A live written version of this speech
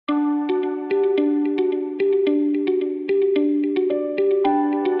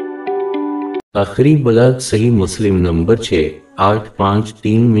آخری بلاغ صحیح مسلم نمبر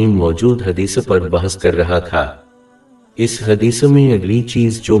 6853 میں موجود حدیث پر بحث کر رہا تھا۔ اس حدیث میں اگلی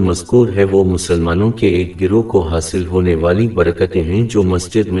چیز جو مذکور ہے وہ مسلمانوں کے ایک گروہ کو حاصل ہونے والی برکتیں ہیں جو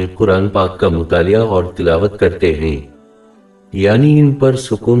مسجد میں قرآن پاک کا مطالعہ اور تلاوت کرتے ہیں، یعنی ان پر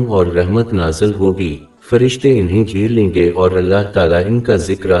سکون اور رحمت نازل ہوگی، فرشتے انہیں گھیر لیں گے اور اللہ تعالیٰ ان کا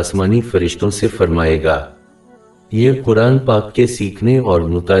ذکر آسمانی فرشتوں سے فرمائے گا۔ یہ قرآن پاک کے سیکھنے اور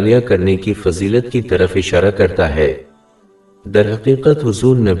مطالعہ کرنے کی فضیلت کی طرف اشارہ کرتا ہے۔ در حقیقت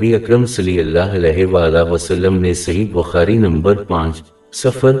حضور نبی اکرم صلی اللہ علیہ وآلہ وسلم نے صحیح بخاری نمبر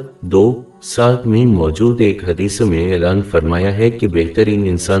 5/2-7 میں موجود ایک حدیث میں اعلان فرمایا ہے کہ بہترین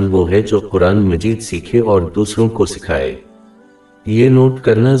انسان وہ ہے جو قرآن مجید سیکھے اور دوسروں کو سکھائے۔ یہ نوٹ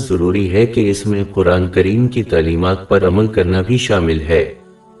کرنا ضروری ہے کہ اس میں قرآن کریم کی تعلیمات پر عمل کرنا بھی شامل ہے۔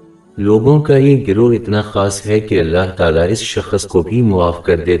 لوگوں کا یہ گروہ اتنا خاص ہے کہ اللہ تعالیٰ اس شخص کو بھی معاف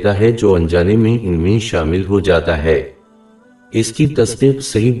کر دیتا ہے جو انجانے میں ان میں شامل ہو جاتا ہے۔ اس کی تصدیق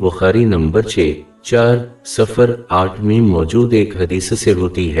صحیح بخاری نمبر 6/4-8 میں موجود ایک حدیث سے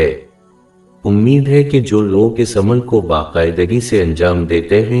ہوتی ہے۔ امید ہے کہ جو لوگ اس عمل کو باقاعدگی سے انجام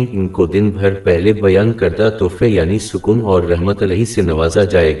دیتے ہیں ان کو دن بھر پہلے بیان کردہ تحفے یعنی سکون اور رحمت الہی سے نوازا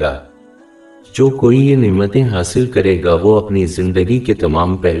جائے گا۔ جو کوئی یہ نعمتیں حاصل کرے گا وہ اپنی زندگی کے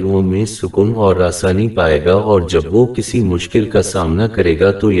تمام پہلوؤں میں سکون اور آسانی پائے گا، اور جب وہ کسی مشکل کا سامنا کرے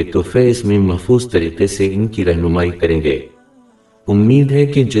گا تو یہ تحفے اس میں محفوظ طریقے سے ان کی رہنمائی کریں گے۔ امید ہے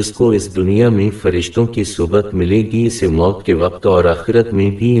کہ جس کو اس دنیا میں فرشتوں کی صحبت ملے گی اسے موت کے وقت اور آخرت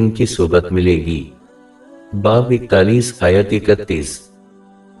میں بھی ان کی صحبت ملے گی۔ باب 41 آیت 31۔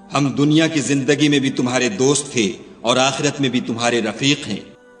 ہم دنیا کی زندگی میں بھی تمہارے دوست تھے اور آخرت میں بھی تمہارے رفیق ہیں۔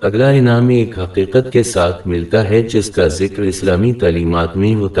 اگلا انعام ایک حقیقت کے ساتھ ملتا ہے جس کا ذکر اسلامی تعلیمات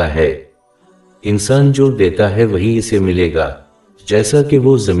میں ہوتا ہے۔ انسان جو دیتا ہے وہی اسے ملے گا، جیسا کہ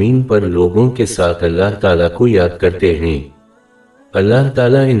وہ زمین پر لوگوں کے ساتھ اللہ تعالیٰ کو یاد کرتے ہیں، اللہ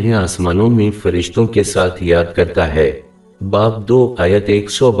تعالیٰ انہیں آسمانوں میں فرشتوں کے ساتھ یاد کرتا ہے۔ باب 2 آیت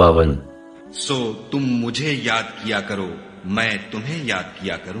 152۔ سو تم مجھے یاد کیا کرو، میں تمہیں یاد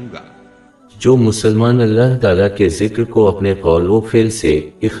کیا کروں گا۔ جو مسلمان اللہ تعالیٰ کے ذکر کو اپنے قول و فعل سے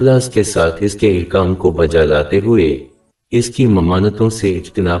اخلاص کے ساتھ اس کے احکام کو بجا لاتے ہوئے، اس کی ممانتوں سے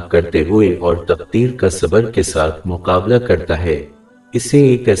اجتناب کرتے ہوئے اور تقدیر کا صبر کے ساتھ مقابلہ کرتا ہے، اسے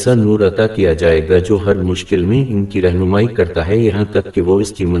ایک ایسا نور عطا کیا جائے گا جو ہر مشکل میں ان کی رہنمائی کرتا ہے یہاں تک کہ وہ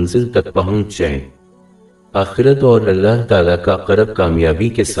اس کی منزل تک پہنچ جائیں۔ آخرت اور اللہ تعالیٰ کا قرب کامیابی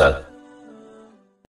کے ساتھ۔